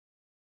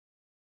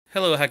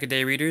Hello,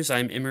 Hackaday readers.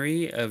 I'm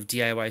Emery of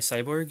DIY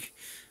Cyborg.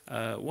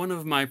 One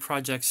of my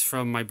projects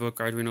from my book,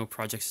 Arduino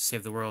Projects to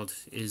Save the World,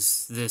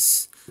 is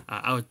this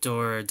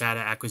outdoor data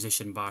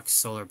acquisition box,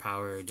 solar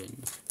powered,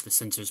 and the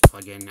sensors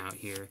plug in out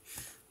here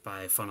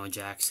by funnel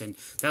jacks. And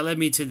that led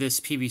me to this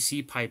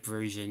PVC pipe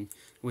version,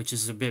 which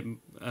is a bit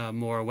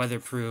more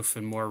weatherproof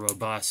and more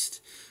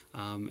robust,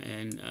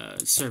 and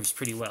serves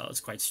pretty well. It's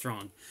quite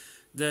strong.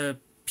 The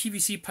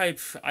PVC pipe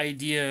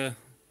idea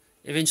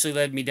eventually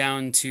led me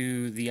down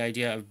to the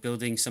idea of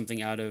building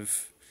something out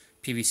of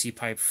PVC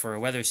pipe for a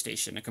weather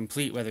station, a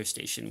complete weather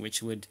station,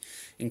 which would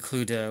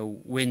include a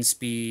wind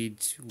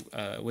speed,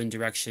 wind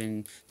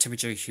direction,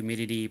 temperature,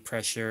 humidity,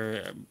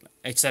 pressure,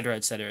 etc.,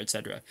 etc.,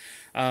 etc.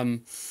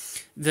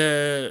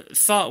 The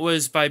thought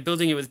was by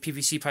building it with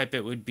PVC pipe,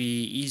 it would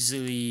be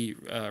easily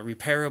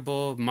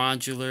repairable,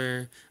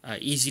 modular,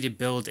 easy to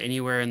build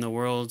anywhere in the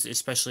world,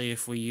 especially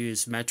if we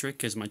use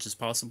metric as much as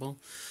possible.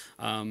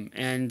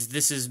 And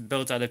this is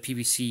built out of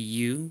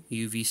PVC-U,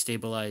 UV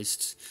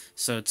stabilized,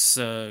 so it's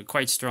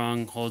quite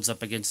strong, holds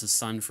up against the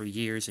sun for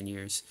years and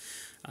years.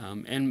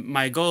 And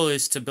my goal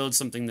is to build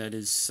something that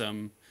is,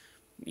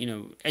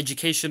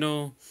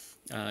 educational,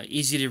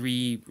 easy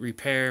to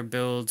repair,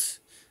 build,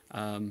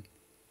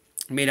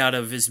 made out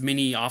of as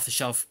many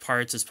off-the-shelf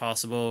parts as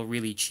possible,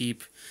 really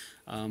cheap.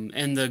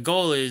 And the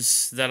goal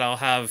is that I'll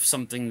have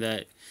something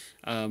that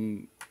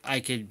I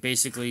could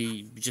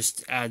basically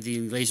just add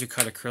the laser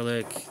cut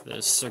acrylic,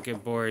 the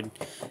circuit board,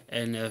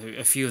 and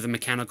a few of the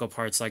mechanical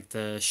parts like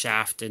the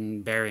shaft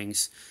and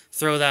bearings.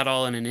 Throw that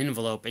all in an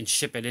envelope and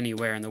ship it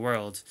anywhere in the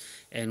world.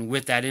 And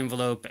with that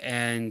envelope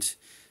and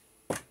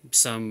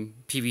some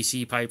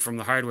PVC pipe from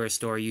the hardware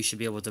store, you should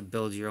be able to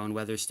build your own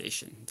weather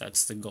station.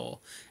 That's the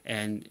goal.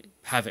 And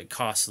have it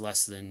cost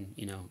less than,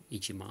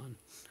 Ichiman.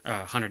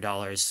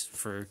 $100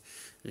 for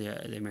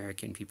the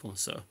American people.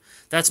 So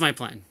that's my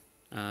plan.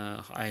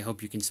 I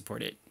hope you can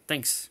support it.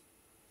 Thanks.